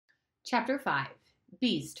Chapter 5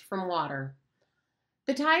 Beast from Water.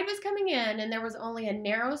 The tide was coming in, and there was only a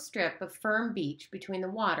narrow strip of firm beach between the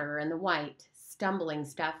water and the white, stumbling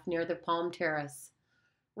stuff near the palm terrace.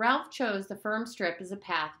 Ralph chose the firm strip as a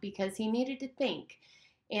path because he needed to think,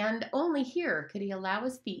 and only here could he allow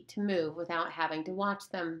his feet to move without having to watch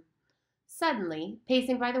them. Suddenly,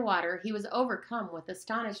 pacing by the water, he was overcome with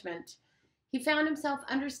astonishment. He found himself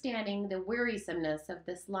understanding the wearisomeness of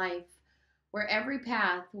this life, where every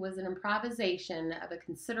path was an improvisation of a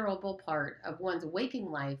considerable part of one's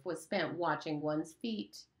waking life was spent watching one's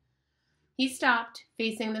feet. He stopped,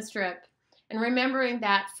 facing the strip, and remembering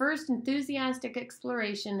that first enthusiastic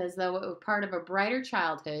exploration as though it were part of a brighter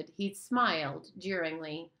childhood, he smiled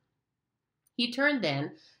jeeringly. He turned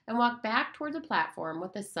then and walked back toward the platform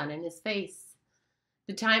with the sun in his face.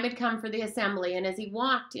 The time had come for the assembly, and as he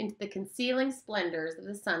walked into the concealing splendors of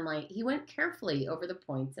the sunlight, he went carefully over the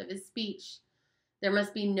points of his speech. There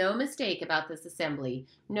must be no mistake about this assembly,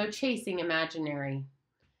 no chasing imaginary.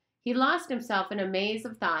 He lost himself in a maze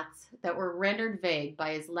of thoughts that were rendered vague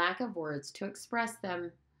by his lack of words to express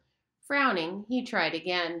them. Frowning, he tried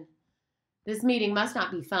again. This meeting must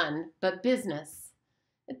not be fun, but business.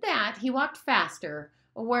 At that, he walked faster,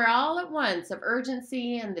 aware all at once of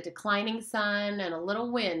urgency and the declining sun and a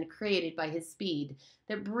little wind created by his speed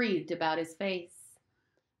that breathed about his face.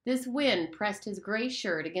 This wind pressed his gray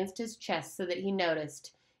shirt against his chest so that he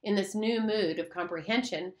noticed, in this new mood of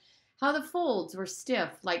comprehension, how the folds were stiff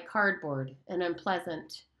like cardboard and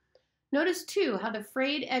unpleasant. Noticed, too, how the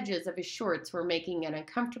frayed edges of his shorts were making an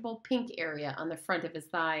uncomfortable pink area on the front of his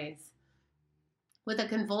thighs. With a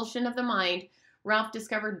convulsion of the mind, Ralph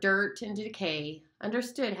discovered dirt and decay,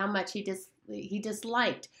 understood how much he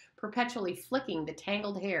disliked perpetually flicking the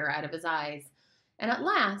tangled hair out of his eyes, and at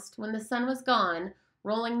last, when the sun was gone,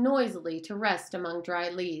 rolling noisily to rest among dry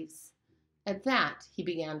leaves. At that, he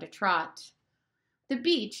began to trot. The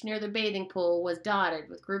beach near the bathing pool was dotted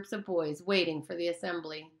with groups of boys waiting for the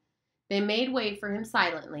assembly. They made way for him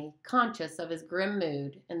silently, conscious of his grim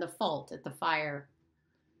mood and the fault at the fire.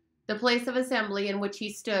 The place of assembly in which he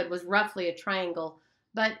stood was roughly a triangle,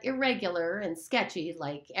 but irregular and sketchy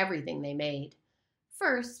like everything they made.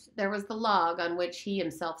 First, there was the log on which he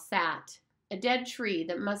himself sat, a dead tree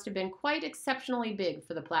that must have been quite exceptionally big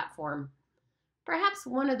for the platform. Perhaps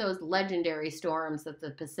one of those legendary storms of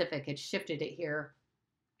the Pacific had shifted it here.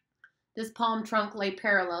 This palm trunk lay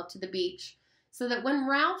parallel to the beach, so that when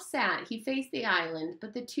Ralph sat, he faced the island,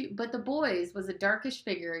 but the boy's was a darkish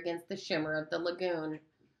figure against the shimmer of the lagoon.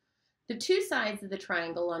 The two sides of the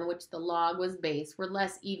triangle on which the log was based were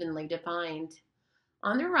less evenly defined.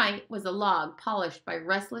 On the right was a log polished by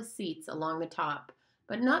restless seats along the top,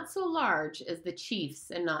 but not so large as the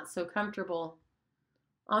chief's and not so comfortable.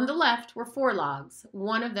 On the left were four logs,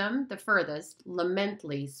 one of them, the furthest,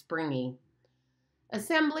 lamently springy.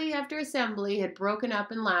 Assembly after assembly had broken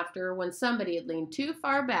up in laughter when somebody had leaned too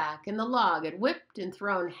far back and the log had whipped and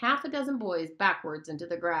thrown half a dozen boys backwards into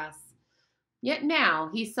the grass. Yet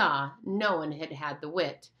now, he saw, no one had had the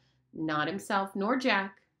wit, not himself nor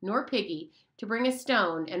Jack nor Piggy, to bring a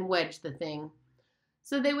stone and wedge the thing.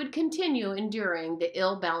 So they would continue enduring the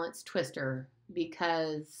ill-balanced twister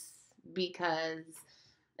because,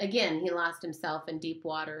 again, he lost himself in deep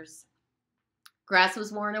waters. Grass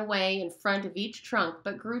was worn away in front of each trunk,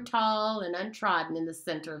 but grew tall and untrodden in the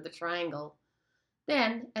center of the triangle.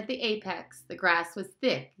 Then, at the apex, the grass was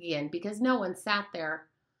thick again because no one sat there.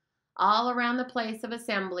 All around the place of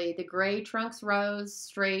assembly, the gray trunks rose,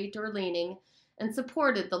 straight or leaning, and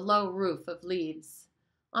supported the low roof of leaves.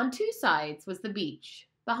 On two sides was the beach,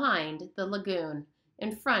 behind the lagoon,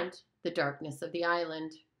 in front the darkness of the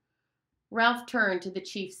island. Ralph turned to the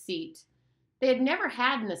chief's seat. They had never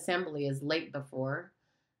had an assembly as late before.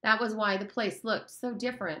 That was why the place looked so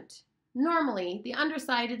different. Normally, the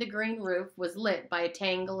underside of the green roof was lit by a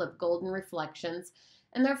tangle of golden reflections,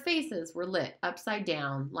 and their faces were lit upside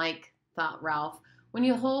down, like, thought Ralph, when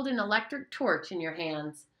you hold an electric torch in your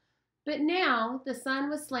hands. But now the sun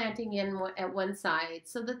was slanting in at one side,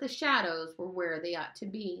 so that the shadows were where they ought to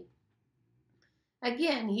be.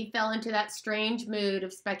 Again he fell into that strange mood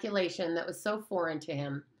of speculation that was so foreign to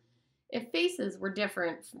him. If faces were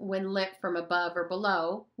different when lit from above or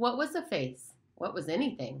below, what was a face? What was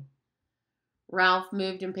anything? Ralph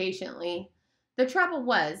moved impatiently. The trouble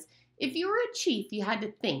was, if you were a chief, you had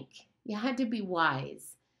to think. You had to be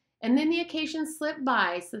wise. And then the occasion slipped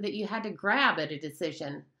by so that you had to grab at a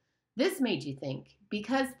decision. This made you think,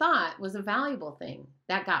 because thought was a valuable thing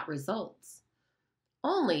that got results.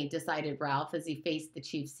 Only, decided Ralph as he faced the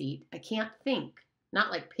chief's seat, I can't think.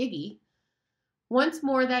 Not like Piggy. Once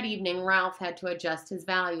more that evening, Ralph had to adjust his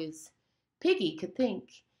values. Piggy could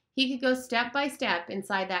think. He could go step by step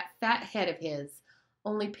inside that fat head of his,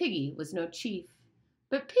 only Piggy was no chief.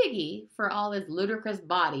 But Piggy, for all his ludicrous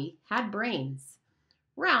body, had brains.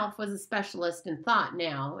 Ralph was a specialist in thought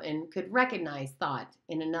now and could recognize thought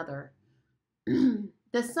in another.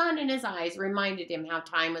 The sun in his eyes reminded him how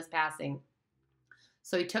time was passing.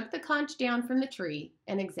 So he took the conch down from the tree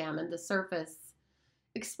and examined the surface.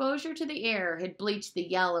 Exposure to the air had bleached the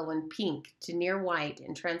yellow and pink to near white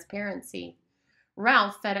and transparency.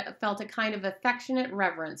 Ralph felt a kind of affectionate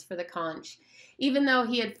reverence for the conch. Even though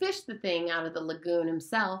he had fished the thing out of the lagoon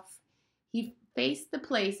himself, he faced the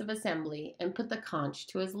place of assembly and put the conch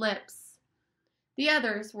to his lips. The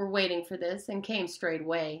others were waiting for this and came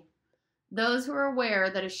straightway. Those who were aware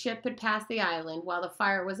that a ship had passed the island while the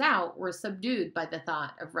fire was out were subdued by the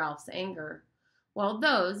thought of Ralph's anger, while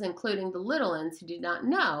those, including the little ones who did not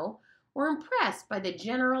know, were impressed by the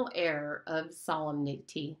general air of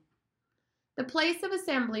solemnity. The place of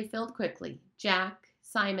assembly filled quickly. Jack,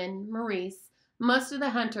 Simon, Maurice, most of the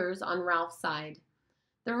hunters on Ralph's side.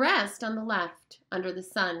 The rest on the left, under the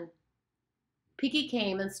sun. Piggy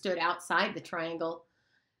came and stood outside the triangle.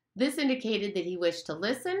 This indicated that he wished to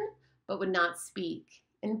listen, but would not speak,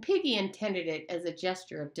 and Piggy intended it as a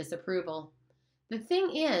gesture of disapproval. The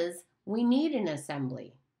thing is, we need an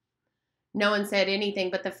assembly. No one said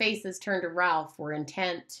anything, but the faces turned to Ralph were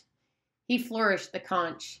intent. He flourished the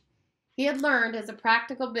conch. He had learned as a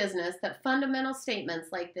practical business that fundamental statements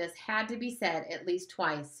like this had to be said at least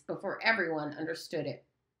twice before everyone understood it.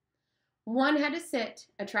 One had to sit,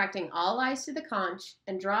 attracting all eyes to the conch,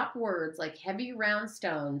 and drop words like heavy round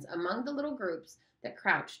stones among the little groups that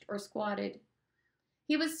crouched or squatted.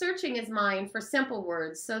 He was searching his mind for simple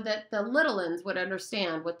words so that the little ones would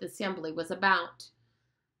understand what the assembly was about.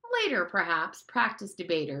 Later, perhaps, practiced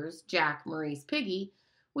debaters, Jack, Maurice, Piggy,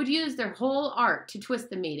 would use their whole art to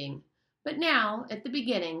twist the meeting. But now, at the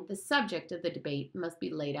beginning, the subject of the debate must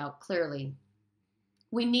be laid out clearly.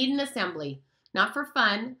 We need an assembly, not for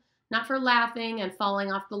fun, not for laughing and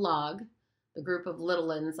falling off the log. The group of little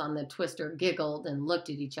ones on the twister giggled and looked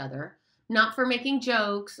at each other. Not for making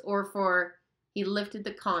jokes or for, he lifted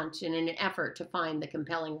the conch in an effort to find the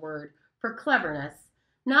compelling word, for cleverness.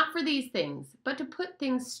 Not for these things, but to put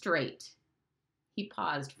things straight. He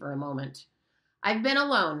paused for a moment. I've been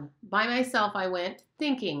alone. By myself I went,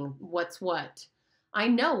 thinking what's what. I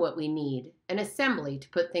know what we need, an assembly to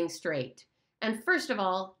put things straight. And first of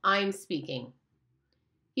all, I'm speaking.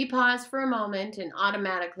 He paused for a moment and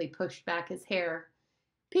automatically pushed back his hair.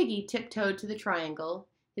 Piggy tiptoed to the triangle,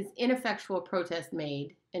 his ineffectual protest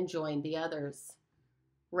made, and joined the others.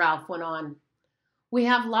 Ralph went on. We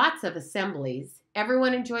have lots of assemblies.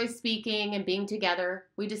 Everyone enjoys speaking and being together.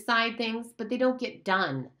 We decide things, but they don't get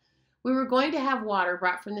done. We were going to have water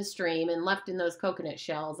brought from the stream and left in those coconut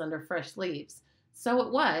shells under fresh leaves. So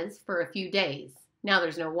it was for a few days. Now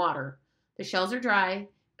there's no water. The shells are dry.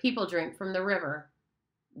 People drink from the river.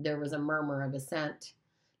 There was a murmur of assent.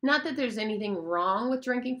 Not that there's anything wrong with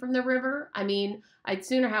drinking from the river. I mean, I'd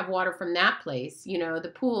sooner have water from that place,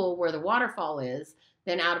 the pool where the waterfall is,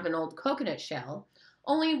 than out of an old coconut shell.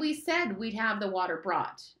 Only we said we'd have the water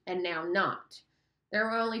brought, and now not. There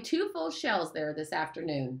were only 2 full shells there this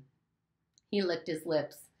afternoon. He licked his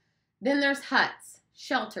lips. Then there's huts,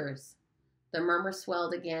 shelters. The murmur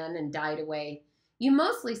swelled again and died away. You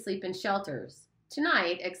mostly sleep in shelters.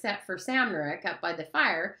 Tonight, except for Samnerick up by the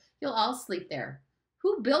fire, you'll all sleep there.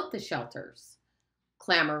 Who built the shelters?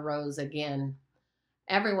 Clamor rose again.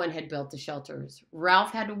 Everyone had built the shelters.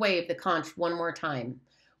 Ralph had to wave the conch one more time.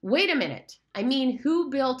 Wait a minute. I mean, who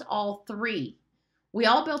built all 3? We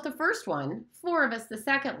all built the first one, 4 of us the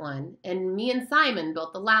second one, and me and Simon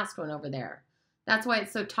built the last one over there. That's why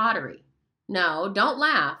it's so tottery. No, don't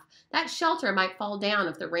laugh. That shelter might fall down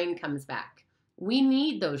if the rain comes back. We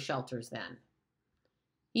need those shelters then.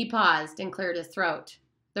 He paused and cleared his throat.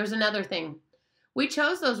 There's another thing. We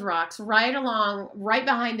chose those rocks right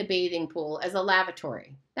behind the bathing pool as a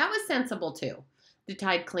lavatory. That was sensible too. The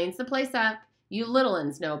tide cleans the place up. You little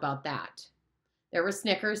uns know about that. There were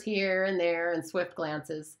snickers here and there and swift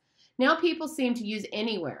glances. Now people seem to use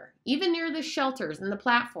anywhere, even near the shelters and the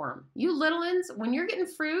platform. You little uns, when you're getting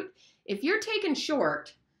fruit, if you're taken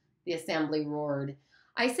short, the assembly roared.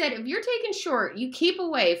 I said, if you're taken short, you keep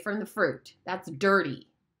away from the fruit. That's dirty.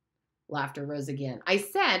 Laughter rose again. I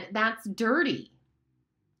said, that's dirty.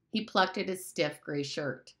 He plucked at his stiff gray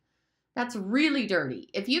shirt. That's really dirty.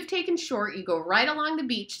 If you've taken short, you go right along the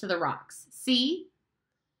beach to the rocks. See?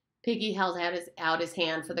 Piggy held out his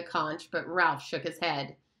hand for the conch, but Ralph shook his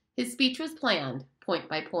head. His speech was planned, point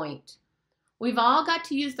by point. We've all got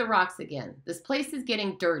to use the rocks again. This place is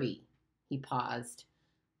getting dirty. He paused.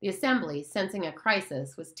 The assembly, sensing a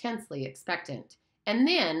crisis, was tensely expectant. And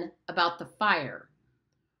then, about the fire.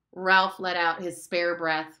 Ralph let out his spare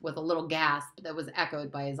breath with a little gasp that was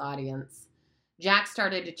echoed by his audience. Jack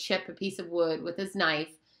started to chip a piece of wood with his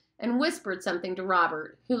knife and whispered something to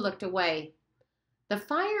Robert, who looked away. The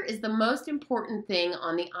fire is the most important thing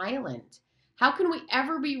on the island. How can we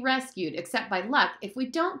ever be rescued except by luck if we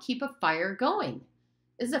don't keep a fire going?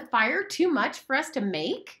 Is a fire too much for us to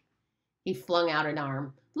make? He flung out an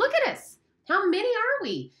arm. Look at us! How many are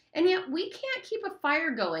we? And yet we can't keep a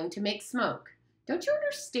fire going to make smoke. Don't you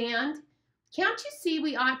understand? Can't you see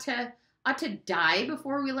we ought to die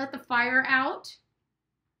before we let the fire out?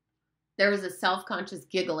 There was a self-conscious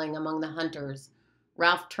giggling among the hunters.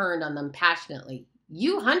 Ralph turned on them passionately.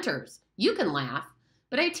 You hunters, you can laugh,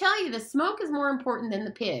 but I tell you the smoke is more important than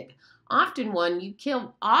the pig. However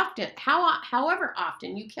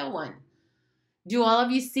often you kill one. Do all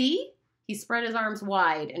of you see? He spread his arms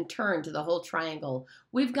wide and turned to the whole triangle.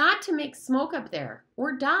 We've got to make smoke up there,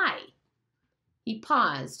 or die. He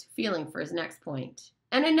paused, feeling for his next point.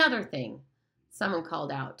 And another thing, someone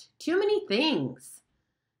called out. Too many things.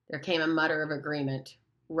 There came a mutter of agreement.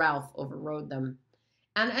 Ralph overrode them.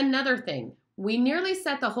 And another thing, we nearly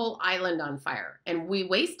set the whole island on fire, and we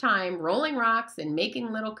waste time rolling rocks and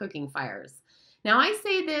making little cooking fires. Now I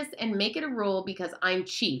say this and make it a rule because I'm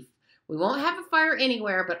chief. We won't have a fire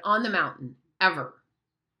anywhere but on the mountain, ever.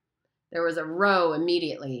 There was a row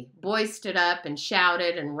immediately. Boys stood up and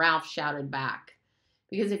shouted, and Ralph shouted back.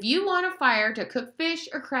 Because if you want a fire to cook fish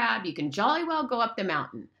or crab, you can jolly well go up the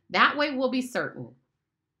mountain. That way we'll be certain.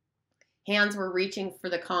 Hands were reaching for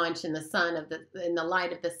the conch in the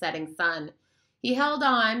light of the setting sun. He held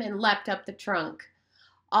on and leapt up the trunk.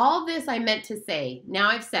 All this I meant to say. Now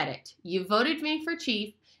I've said it. You voted me for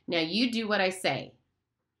chief. Now you do what I say.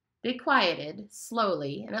 They quieted,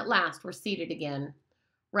 slowly, and at last were seated again.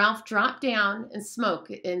 Ralph dropped down and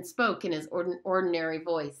spoke in his ordinary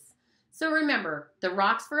voice. So remember, the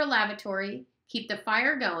rocks for a lavatory, keep the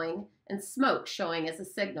fire going, and smoke showing as a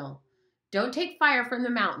signal. Don't take fire from the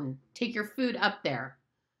mountain. Take your food up there.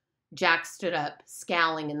 Jack stood up,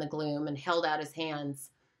 scowling in the gloom, and held out his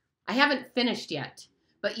hands. I haven't finished yet,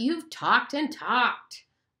 but you've talked and talked.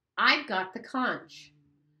 I've got the conch.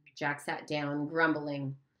 Jack sat down,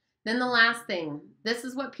 grumbling. Then the last thing. This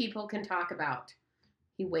is what people can talk about.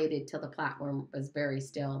 He waited till the platform was very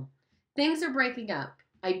still. Things are breaking up.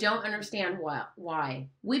 I don't understand why.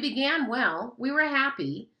 We began well. We were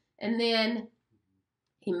happy. And then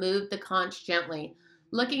he moved the conch gently,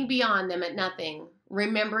 looking beyond them at nothing,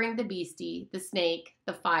 remembering the beastie, the snake,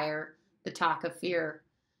 the fire, the talk of fear.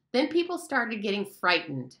 Then people started getting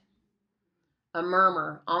frightened. A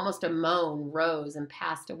murmur, almost a moan, rose and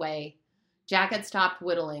passed away. Jack had stopped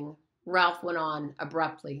whittling. Ralph went on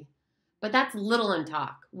abruptly. But that's Littleland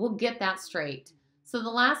talk. We'll get that straight. So the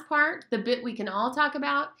last part, the bit we can all talk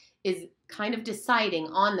about, is kind of deciding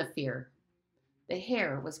on the fear. The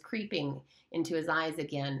hair was creeping into his eyes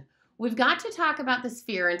again. We've got to talk about this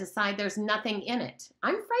fear and decide there's nothing in it.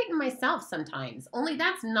 I'm frightened myself sometimes, only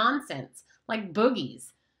that's nonsense, like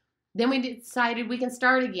boogies. Then we decided we can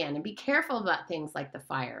start again and be careful about things like the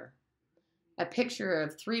fire. A picture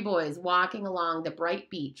of 3 boys walking along the bright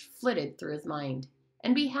beach flitted through his mind.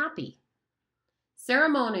 And be happy.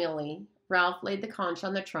 Ceremonially, Ralph laid the conch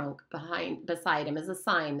on the trunk beside him as a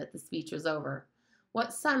sign that the speech was over.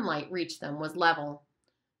 What sunlight reached them was level.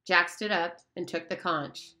 Jack stood up and took the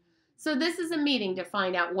conch. So this is a meeting to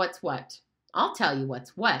find out what's what. I'll tell you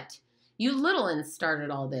what's what. You Littlelands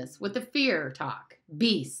started all this with the fear talk.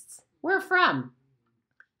 Beasts. Where from?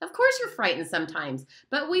 Of course you're frightened sometimes,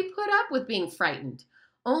 but we put up with being frightened.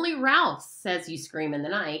 Only Ralph says you scream in the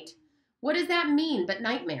night. What does that mean but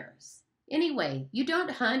nightmares? Anyway, you don't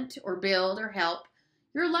hunt or build or help.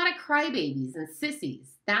 You're a lot of crybabies and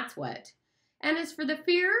sissies, that's what. And as for the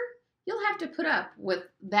fear, you'll have to put up with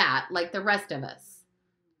that like the rest of us.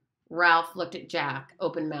 Ralph looked at Jack,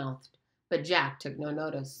 open-mouthed, but Jack took no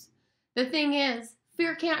notice. The thing is,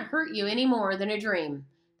 fear can't hurt you any more than a dream.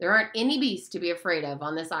 There aren't any beasts to be afraid of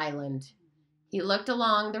on this island. He looked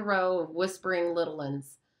along the row of whispering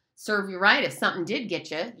Littlelands. Serve you right if something did get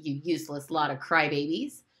you, you useless lot of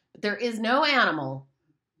crybabies. But there is no animal.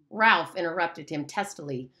 Ralph interrupted him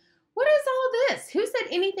testily. What is all this? Who said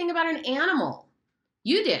anything about an animal?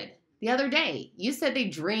 You did, the other day. You said they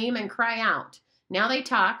dream and cry out. Now they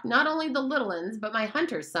talk, not only the Littlelands, but my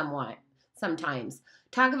hunters sometimes.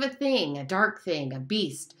 Talk of a thing, a dark thing, a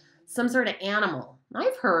beast, some sort of animal.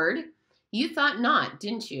 I've heard. You thought not,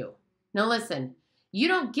 didn't you? Now listen, you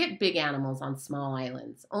don't get big animals on small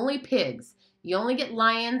islands, only pigs. You only get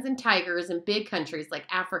lions and tigers in big countries like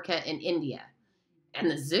Africa and India. And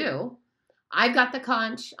the zoo? I've got the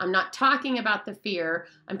conch. I'm not talking about the fear.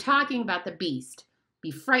 I'm talking about the beast.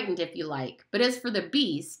 Be frightened if you like. But as for the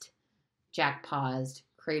beast, Jack paused,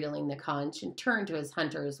 cradling the conch, and turned to his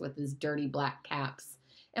hunters with his dirty black caps.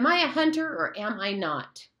 Am I a hunter or am I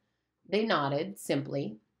not? They nodded,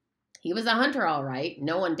 simply. He was a hunter, all right.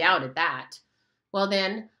 No one doubted that. Well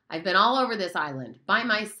then, I've been all over this island, by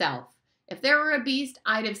myself. If there were a beast,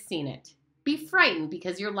 I'd have seen it. Be frightened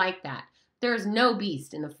because you're like that. There is no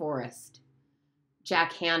beast in the forest.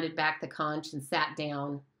 Jack handed back the conch and sat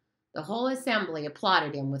down. The whole assembly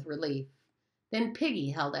applauded him with relief. Then Piggy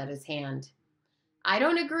held out his hand. I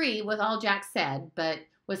don't agree with all Jack said, but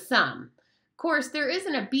with some. Of course, there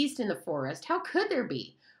isn't a beast in the forest. How could there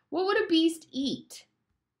be? What would a beast eat?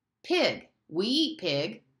 Pig. We eat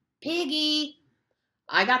pig. Piggy!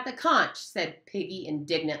 I got the conch, said Piggy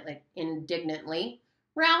indignantly.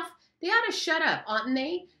 Ralph, they ought to shut up, oughtn't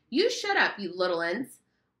they? You shut up, you little uns.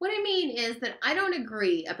 What I mean is that I don't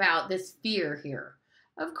agree about this fear here.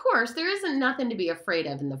 Of course, there isn't nothing to be afraid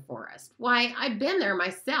of in the forest. Why, I've been there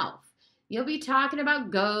myself. You'll be talking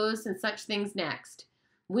about ghosts and such things next.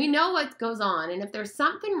 We know what goes on, and if there's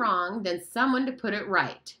something wrong, then someone to put it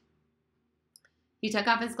right. He took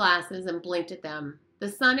off his glasses and blinked at them. The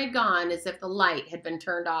sun had gone as if the light had been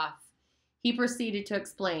turned off. He proceeded to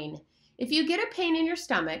explain. If you get a pain in your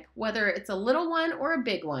stomach, whether it's a little one or a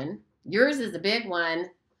big one, yours is a big one.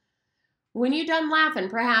 When you're done laughing,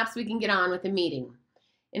 perhaps we can get on with the meeting.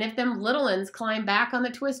 And if them little uns climb back on the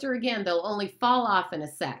twister again, they'll only fall off in a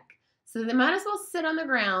sec. So they might as well sit on the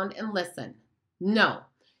ground and listen. No,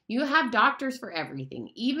 you have doctors for everything,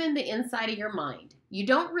 even the inside of your mind. You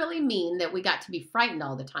don't really mean that we got to be frightened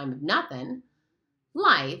all the time of nothing.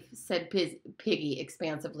 Life, said Piggy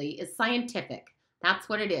expansively, is scientific. That's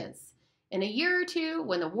what it is. In a year or two,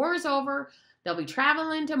 when the war's over, they'll be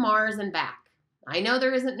traveling to Mars and back. I know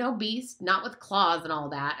there isn't no beast, not with claws and all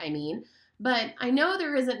that, I mean, but I know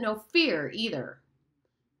there isn't no fear either.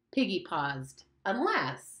 Piggy paused.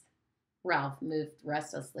 Unless, Ralph moved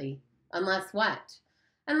restlessly. Unless what?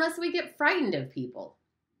 Unless we get frightened of people.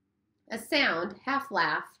 A sound, half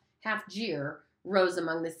laugh, half jeer, rose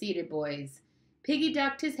among the seated boys. Piggy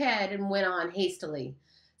ducked his head and went on hastily.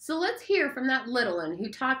 So let's hear from that little one who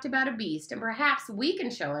talked about a beast, and perhaps we can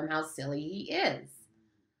show him how silly he is.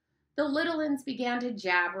 The little uns began to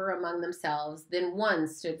jabber among themselves, then one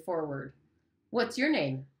stood forward. What's your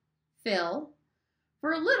name? Phil.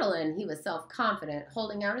 For a little un, he was self-confident,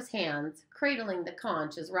 holding out his hands, cradling the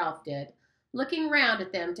conch as Ralph did, looking round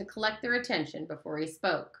at them to collect their attention before he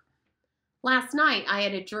spoke. Last night I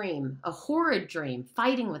had a dream, a horrid dream,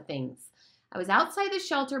 fighting with things. I was outside the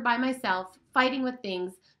shelter by myself, fighting with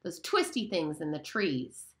things, those twisty things in the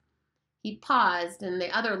trees. He paused, and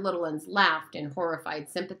the other little ones laughed in horrified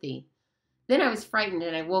sympathy. Then I was frightened,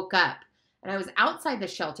 and I woke up, and I was outside the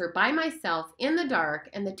shelter by myself in the dark,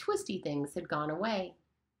 and the twisty things had gone away.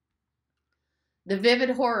 The vivid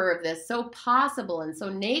horror of this, so possible and so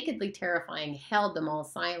nakedly terrifying, held them all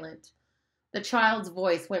silent. The child's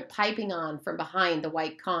voice went piping on from behind the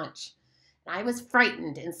white conch. I was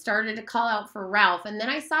frightened and started to call out for Ralph, and then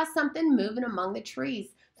I saw something moving among the trees,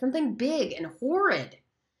 something big and horrid.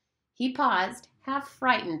 He paused, half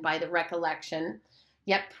frightened by the recollection,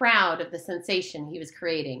 yet proud of the sensation he was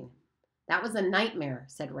creating. That was a nightmare,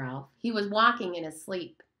 said Ralph. He was walking in his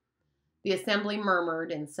sleep. The assembly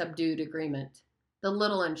murmured in subdued agreement. The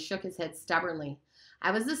little one shook his head stubbornly. I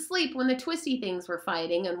was asleep when the twisty things were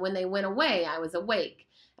fighting, and when they went away, I was awake,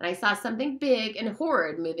 and I saw something big and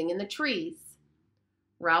horrid moving in the trees.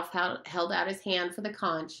 Ralph held out his hand for the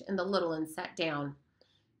conch, and the little one sat down.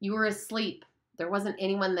 You were asleep. There wasn't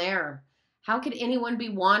anyone there. How could anyone be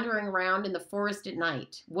wandering around in the forest at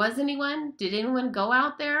night? Was anyone? Did anyone go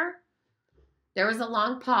out there? There was a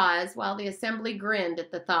long pause while the assembly grinned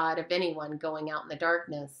at the thought of anyone going out in the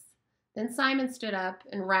darkness. Then Simon stood up,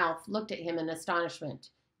 and Ralph looked at him in astonishment.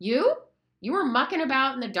 You? You were mucking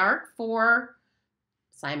about in the dark for...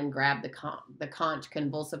 Simon grabbed the conch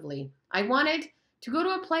convulsively. I wanted to go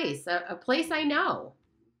to a place I know.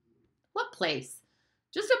 What place?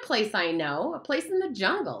 Just a place I know, a place in the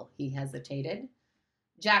jungle, he hesitated.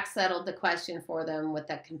 Jack settled the question for them with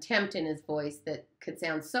that contempt in his voice that could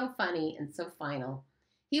sound so funny and so final.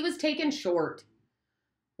 He was taken short.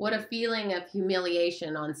 What a feeling of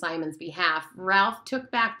humiliation on Simon's behalf. Ralph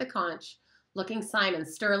took back the conch, looking Simon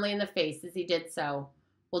sternly in the face as he did so.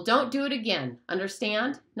 Well, don't do it again,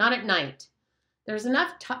 understand? Not at night. There's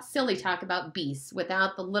enough silly talk about beasts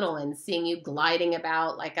without the little ones seeing you gliding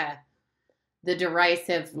about like The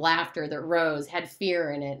derisive laughter that rose had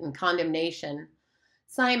fear in it and condemnation.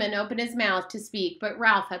 Simon opened his mouth to speak, but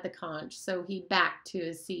Ralph had the conch, so he backed to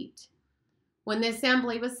his seat. When the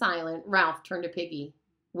assembly was silent, Ralph turned to Piggy.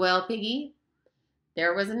 Well, Piggy?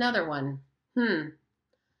 There was another one. The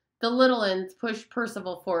little uns pushed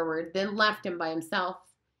Percival forward, then left him by himself.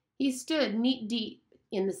 He stood knee-deep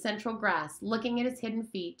in the central grass, looking at his hidden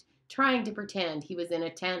feet, trying to pretend he was in a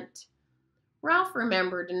tent. Ralph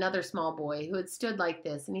remembered another small boy who had stood like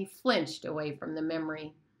this, and he flinched away from the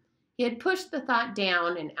memory. He had pushed the thought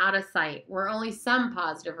down and out of sight, where only some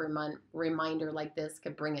positive reminder like this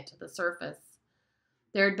could bring it to the surface.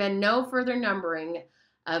 There had been no further numbering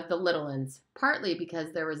of the little uns, partly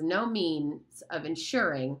because there was no means of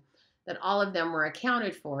ensuring that all of them were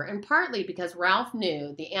accounted for, and partly because Ralph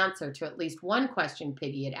knew the answer to at least one question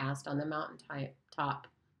Piggy had asked on the mountain top.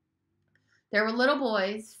 There were little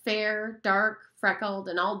boys, fair, dark, freckled,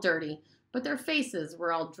 and all dirty, but their faces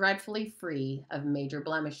were all dreadfully free of major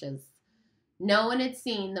blemishes. No one had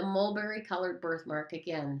seen the mulberry-colored birthmark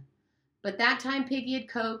again, but that time Piggy had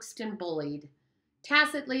coaxed and bullied.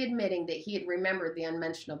 Tacitly admitting that he had remembered the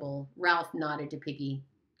unmentionable, Ralph nodded to Piggy.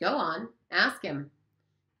 Go on, ask him.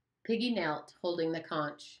 Piggy knelt, holding the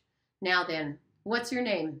conch. Now then, what's your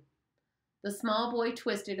name? The small boy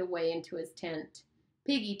twisted away into his tent.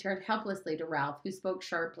 Piggy turned helplessly to Ralph, who spoke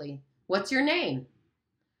sharply. What's your name?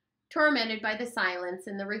 Tormented by the silence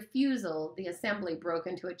and the refusal, the assembly broke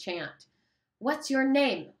into a chant. What's your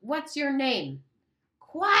name? What's your name?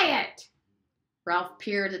 Quiet! Ralph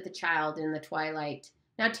peered at the child in the twilight.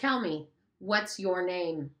 Now tell me, what's your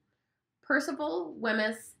name? Percival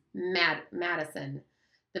Wemyss Madison.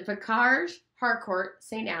 The Vicarage Harcourt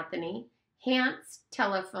St. Anthony. Hants,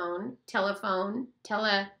 telephone.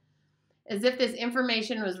 As if this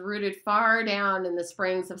information was rooted far down in the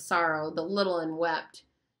springs of sorrow, the little un wept.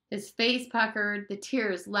 His face puckered, the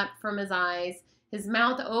tears leapt from his eyes, his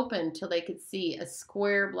mouth opened till they could see a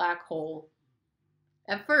square black hole.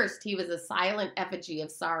 At first he was a silent effigy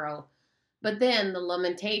of sorrow, but then the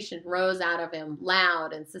lamentation rose out of him,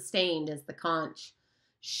 loud and sustained as the conch.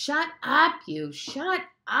 Shut up, you! Shut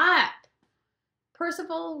up!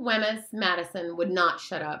 Percival Wemyss Madison would not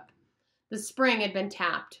shut up. The spring had been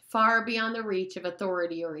tapped, far beyond the reach of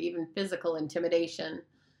authority or even physical intimidation.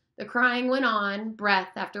 The crying went on,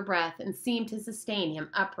 breath after breath, and seemed to sustain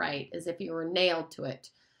him upright as if he were nailed to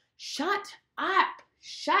it. Shut up!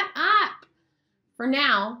 Shut up! For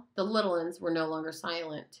now, the little uns were no longer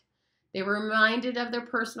silent. They were reminded of their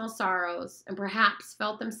personal sorrows, and perhaps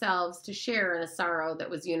felt themselves to share in a sorrow that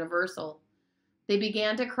was universal. They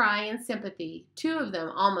began to cry in sympathy, two of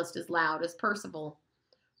them almost as loud as Percival.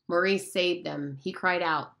 Maurice saved them. He cried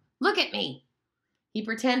out, Look at me! He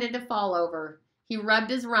pretended to fall over. He rubbed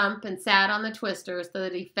his rump and sat on the twister so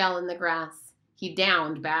that he fell in the grass. He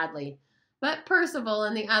downed badly, but Percival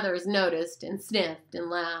and the others noticed and sniffed and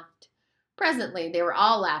laughed. Presently, they were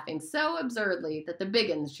all laughing so absurdly that the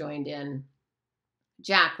big uns joined in.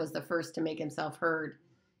 Jack was the first to make himself heard.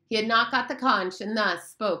 He had not got the conch and thus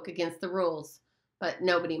spoke against the rules, but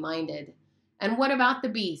nobody minded. And what about the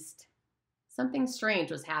beast? Something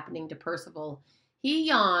strange was happening to Percival. He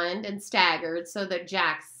yawned and staggered so that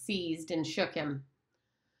Jack seized and shook him.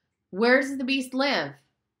 Where does the beast live?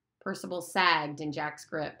 Percival sagged in Jack's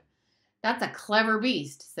grip. That's a clever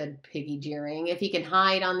beast, said Piggy, jeering, if he can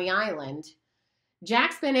hide on the island.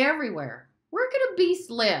 Jack's been everywhere. Where could a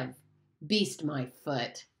beast live? Beast my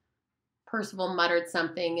foot. Percival muttered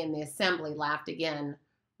something, and the assembly laughed again.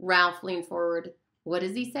 Ralph leaned forward. What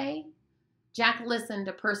does he say? Jack listened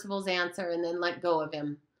to Percival's answer and then let go of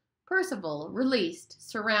him. Percival, released,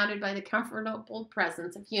 surrounded by the comfortable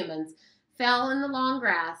presence of humans, fell in the long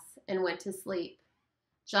grass and went to sleep.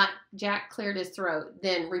 Jack cleared his throat,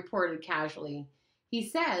 then reported casually, He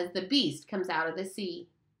says the beast comes out of the sea.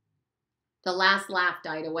 The last laugh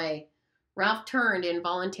died away. Ralph turned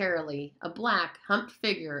involuntarily, a black, humped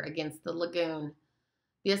figure against the lagoon.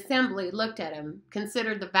 The assembly looked at him,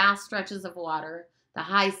 considered the vast stretches of water, the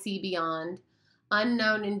high sea beyond,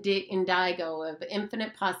 unknown indigo of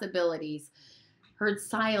infinite possibilities, heard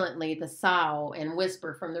silently the sough and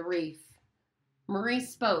whisper from the reef. Maurice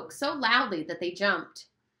spoke so loudly that they jumped.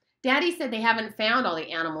 Daddy said they haven't found all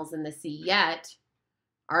the animals in the sea yet.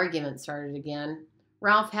 Argument started again.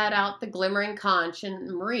 Ralph had out the glimmering conch,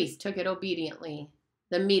 and Maurice took it obediently.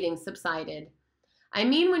 The meeting subsided. I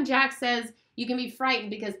mean, when Jack says you can be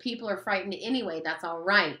frightened because people are frightened anyway, that's all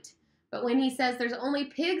right. But when he says there's only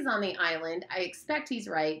pigs on the island, I expect he's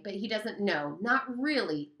right, but he doesn't know. Not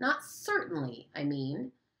really. Not certainly, I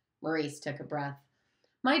mean. Maurice took a breath.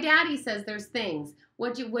 My daddy says there's things.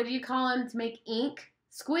 What do you call them to make ink?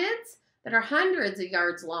 Squids that are hundreds of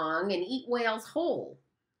yards long and eat whales whole.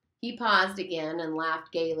 He paused again and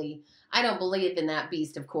laughed gaily. I don't believe in that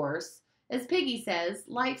beast, of course. As Piggy says,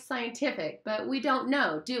 life's scientific, but we don't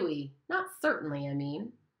know, do we? Not certainly, I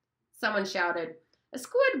mean. Someone shouted, a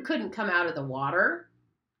squid couldn't come out of the water.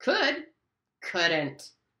 Could.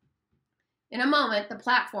 Couldn't. In a moment, the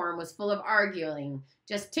platform was full of arguing,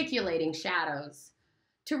 gesticulating shadows.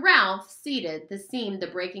 To Ralph, seated, this seemed the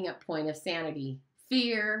breaking up point of sanity.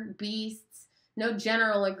 Fear, beasts, no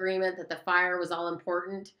general agreement that the fire was all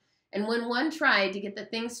important, and when one tried to get the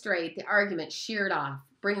thing straight, the argument sheared off,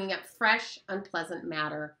 bringing up fresh, unpleasant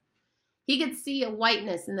matter. He could see a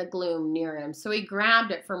whiteness in the gloom near him, so he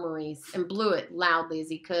grabbed it for Maurice and blew it loudly as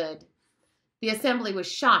he could. The assembly was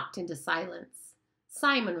shocked into silence.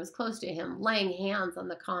 Simon was close to him, laying hands on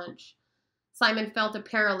the conch. Simon felt a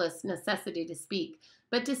perilous necessity to speak,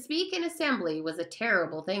 but to speak in assembly was a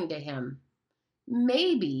terrible thing to him.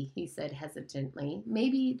 Maybe, he said hesitantly,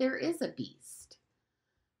 maybe there is a beast.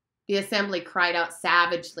 The assembly cried out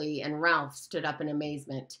savagely, and Ralph stood up in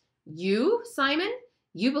amazement. You, Simon?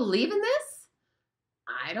 You believe in this?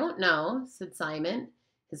 I don't know, said Simon.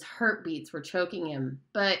 His heartbeats were choking him,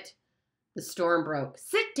 but the storm broke.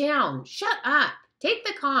 Sit down. Shut up. Take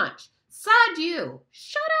the conch. Sod you.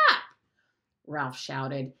 Shut up, Ralph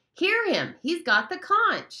shouted. Hear him. He's got the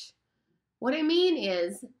conch. What I mean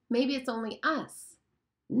is, maybe it's only us.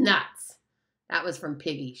 Nuts. That was from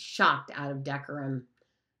Piggy, shocked out of decorum.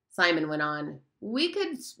 Simon went on. We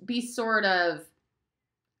could be sort of...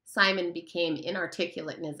 Simon became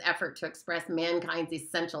inarticulate in his effort to express mankind's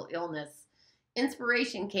essential illness.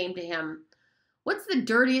 Inspiration came to him. What's the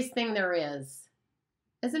dirtiest thing there is?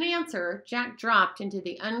 As an answer, Jack dropped into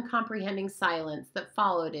the uncomprehending silence that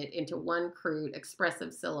followed it into one crude,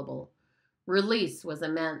 expressive syllable. Release was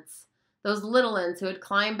immense. Those little uns who had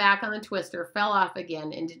climbed back on the twister fell off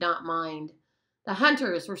again and did not mind. The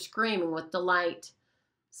hunters were screaming with delight.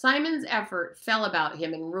 Simon's effort fell about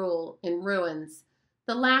him in ruins.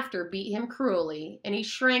 The laughter beat him cruelly, and he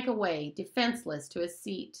shrank away, defenseless, to his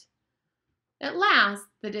seat. At last,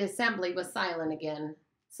 the assembly was silent again.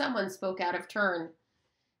 Someone spoke out of turn.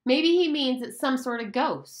 Maybe he means it's some sort of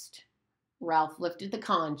ghost. Ralph lifted the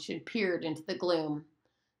conch and peered into the gloom.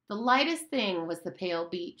 The lightest thing was the pale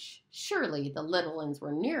beach. Surely the little ones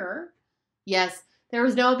were nearer. Yes, there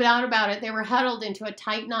was no doubt about it. They were huddled into a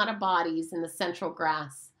tight knot of bodies in the central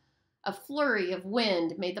grass. A flurry of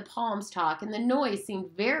wind made the palms talk, and the noise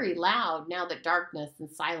seemed very loud now that darkness and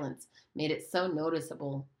silence made it so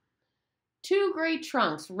noticeable. Two great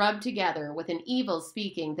trunks rubbed together with an evil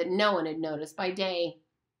speaking that no one had noticed by day.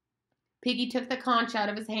 Piggy took the conch out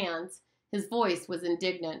of his hands. His voice was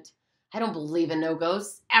indignant. I don't believe in no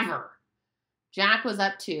ghosts, ever. Jack was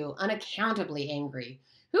up too, unaccountably angry.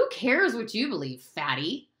 Who cares what you believe,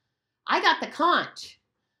 fatty? I got the conch.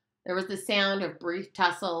 There was the sound of brief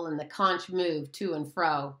tussle, and the conch moved to and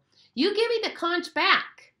fro. You give me the conch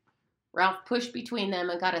back. Ralph pushed between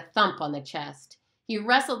them and got a thump on the chest. He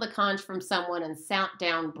wrestled the conch from someone and sat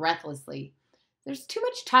down breathlessly. There's too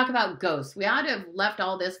much talk about ghosts. We ought to have left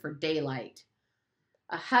all this for daylight.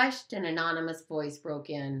 A hushed and anonymous voice broke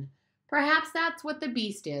in. Perhaps that's what the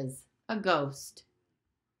beast is, a ghost.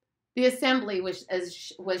 The assembly was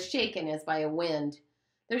shaken as by a wind.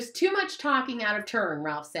 There's too much talking out of turn,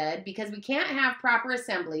 Ralph said, because we can't have proper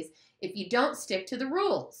assemblies if you don't stick to the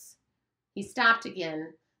rules. He stopped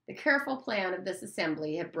again. The careful plan of this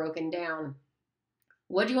assembly had broken down.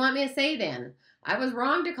 What do you want me to say then? I was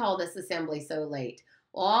wrong to call this assembly so late.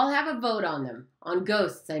 We'll all have a vote on them, on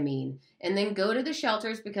ghosts, I mean, and then go to the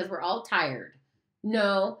shelters because we're all tired.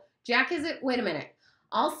 No, Jack isn't, wait a minute.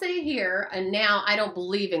 I'll say here and now I don't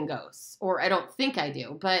believe in ghosts, or I don't think I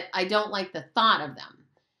do, but I don't like the thought of them.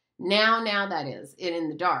 Now that is, in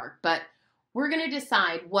the dark, but we're going to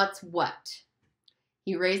decide what's what.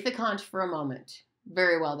 He raised the conch for a moment.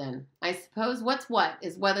 Very well then. I suppose what's what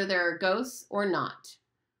is whether there are ghosts or not.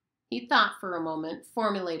 He thought for a moment,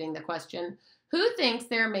 formulating the question, who thinks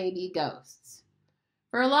there may be ghosts?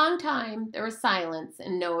 For a long time, there was silence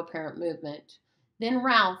and no apparent movement. Then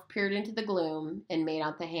Ralph peered into the gloom and made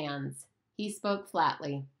out the hands. He spoke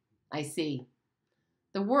flatly. I see.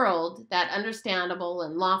 The world, that understandable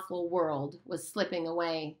and lawful world, was slipping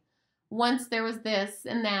away. Once there was this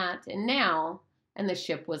and that, and now, and the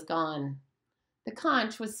ship was gone. The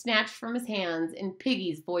conch was snatched from his hands, and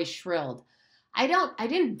Piggy's voice shrilled. I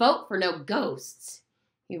didn't vote for no ghosts.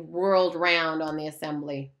 He whirled round on the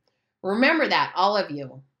assembly. Remember that, all of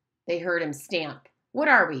you. They heard him stamp. What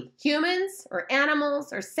are we, humans, or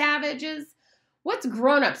animals, or savages? What's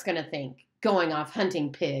grown-ups gonna think? Going off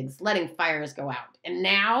hunting pigs, letting fires go out. And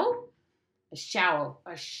now? A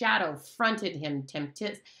shadow fronted him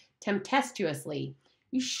tempestuously.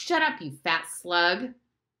 You shut up, you fat slug.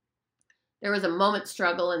 There was a moment's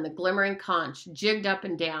struggle, and the glimmering conch jigged up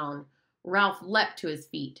and down. Ralph leapt to his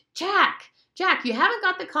feet. Jack! Jack, you haven't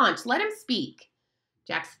got the conch. Let him speak.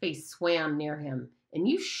 Jack's face swam near him. And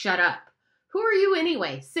you shut up. Who are you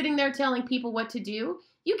anyway, sitting there telling people what to do?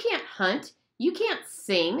 You can't hunt. You can't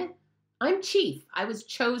sing. I'm chief. I was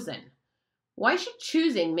chosen. Why should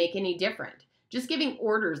choosing make any difference? Just giving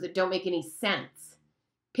orders that don't make any sense.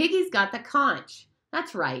 Piggy's got the conch.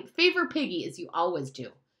 That's right. Favor Piggy as you always do.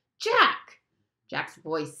 Jack! Jack's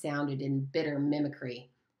voice sounded in bitter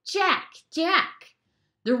mimicry. Jack! Jack!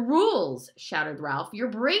 The rules, shouted Ralph. You're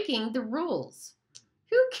breaking the rules.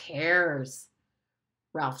 Who cares?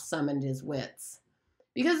 Ralph summoned his wits.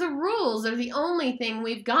 Because the rules are the only thing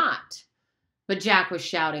we've got. But Jack was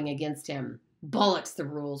shouting against him. Bollocks the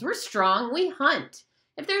rules. We're strong. We hunt.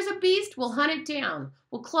 If there's a beast, we'll hunt it down.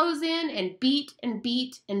 We'll close in and beat and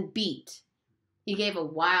beat and beat. He gave a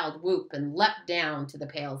wild whoop and leapt down to the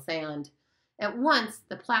pale sand. At once,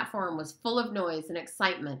 the platform was full of noise and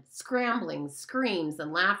excitement, scrambling, screams,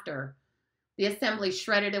 and laughter. The assembly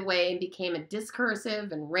shredded away and became a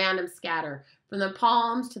discursive and random scatter from the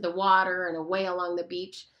palms to the water and away along the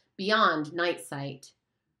beach beyond night sight.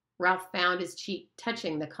 Ralph found his cheek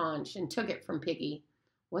touching the conch and took it from Piggy.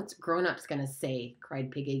 What's grown-ups gonna say?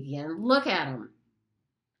 Cried Piggy again. Look at 'em.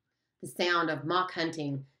 The sound of mock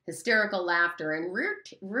hunting, hysterical laughter, and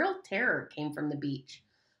real terror came from the beach.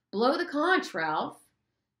 Blow the conch, Ralph.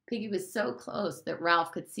 Piggy was so close that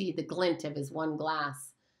Ralph could see the glint of his one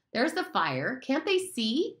glass. There's the fire. Can't they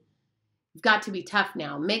see? You've got to be tough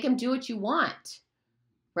now. Make 'em do what you want.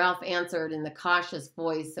 Ralph answered in the cautious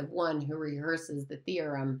voice of one who rehearses the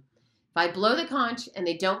theorem. If I blow the conch and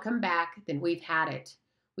they don't come back, then we've had it.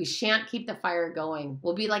 We shan't keep the fire going.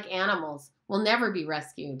 We'll be like animals. We'll never be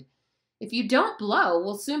rescued. If you don't blow,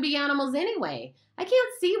 we'll soon be animals anyway. I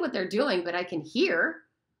can't see what they're doing, but I can hear.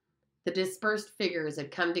 The dispersed figures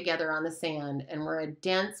had come together on the sand and were a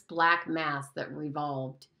dense black mass that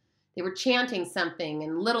revolved. They were chanting something,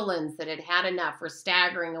 and little ones that had had enough were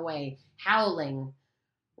staggering away, howling.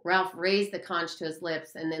 Ralph raised the conch to his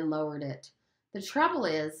lips and then lowered it. The trouble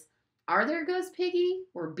is, are there ghost Piggy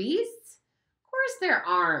or beasts? Of course there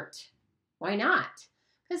aren't. Why not?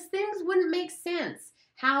 Because things wouldn't make sense.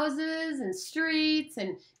 Houses and streets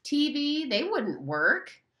and TV, they wouldn't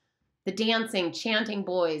work. The dancing, chanting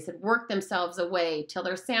boys had worked themselves away till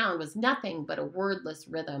their sound was nothing but a wordless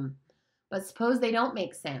rhythm. But suppose they don't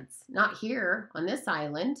make sense. Not here, on this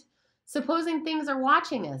island. Supposing things are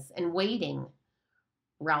watching us and waiting.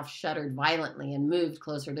 Ralph shuddered violently and moved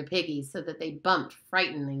closer to Piggy so that they bumped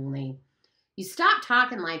frighteningly. You stop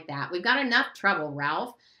talking like that. We've got enough trouble,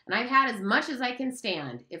 Ralph, and I've had as much as I can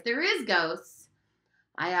stand. If there is ghosts,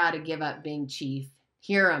 I ought to give up being chief.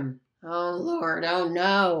 Hear 'em. Oh, Lord, oh,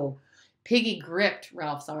 no. Piggy gripped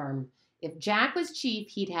Ralph's arm. If Jack was chief,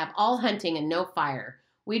 he'd have all hunting and no fire.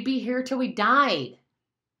 We'd be here till we died.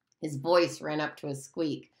 His voice ran up to a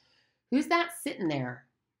squeak. Who's that sitting there?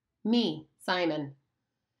 Me, Simon.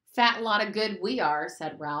 Fat lot of good we are,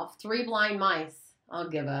 said Ralph. 3 blind mice. I'll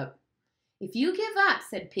give up. If you give up,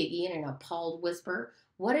 said Piggy in an appalled whisper,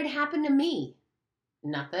 what'd happen to me?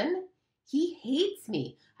 Nothing. He hates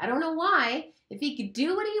me. I don't know why. If he could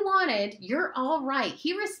do what he wanted, you're all right.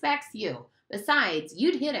 He respects you. Besides,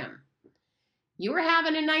 you'd hit him. You were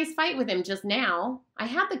having a nice fight with him just now. I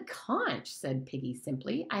had the conch, said Piggy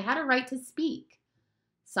simply. I had a right to speak.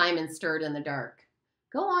 Simon stirred in the dark.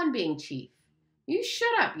 Go on being chief. You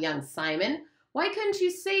shut up, young Simon. Why couldn't you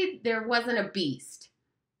say there wasn't a beast?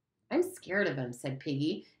 I'm scared of him, said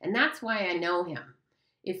Piggy, and that's why I know him.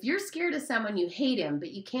 If you're scared of someone, you hate him,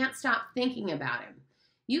 but you can't stop thinking about him.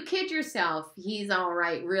 You kid yourself he's all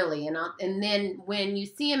right, really, and then when you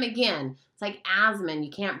see him again, it's like asthma and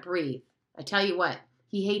you can't breathe. I tell you what,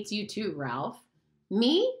 he hates you too, Ralph.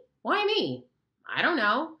 Me? Why me? I don't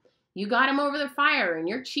know. You got him over the fire and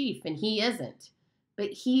you're chief and he isn't.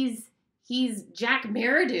 But he's Jack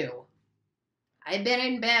Meridew. I've been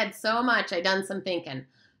in bed so much I done some thinking.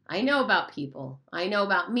 I know about people. I know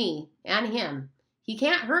about me and him. He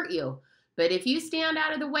can't hurt you, but if you stand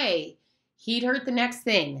out of the way, he'd hurt the next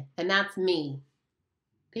thing, and that's me.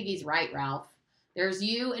 Piggy's right, Ralph. There's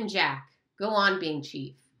you and Jack. Go on being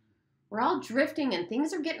chief. We're all drifting and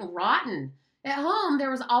things are getting rotten. At home,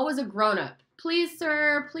 there was always a grown-up. Please,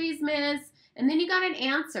 sir. Please, miss. And then you got an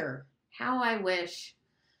answer. How I wish.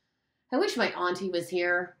 I wish my auntie was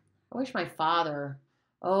here. I wish my father.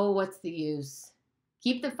 Oh, what's the use?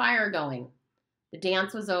 Keep the fire going. The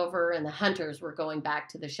dance was over and the hunters were going back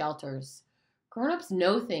to the shelters. Grown-ups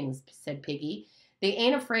know things, said Piggy. They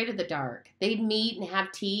ain't afraid of the dark. They'd meet and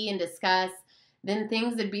have tea and discuss. Then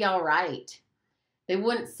things would be all right. They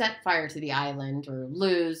wouldn't set fire to the island or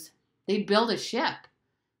lose. They'd build a ship.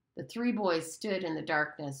 The three boys stood in the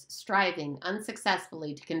darkness, striving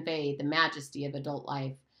unsuccessfully to convey the majesty of adult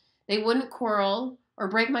life. They wouldn't quarrel or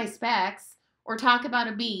break my specs or talk about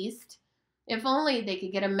a beast. If only they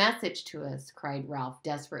could get a message to us, cried Ralph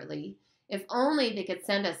desperately. If only they could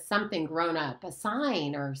send us something grown up, a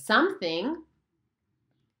sign or something.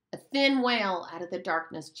 A thin wail out of the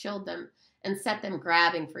darkness chilled them and set them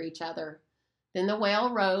grabbing for each other. Then the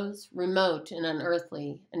wail rose, remote and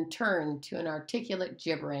unearthly, and turned to an articulate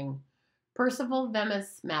gibbering. Percival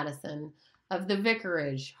Bemis Madison, of the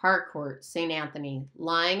vicarage, Harcourt, St. Anthony,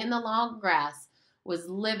 lying in the long grass, was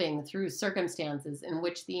living through circumstances in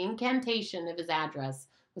which the incantation of his address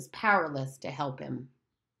was powerless to help him.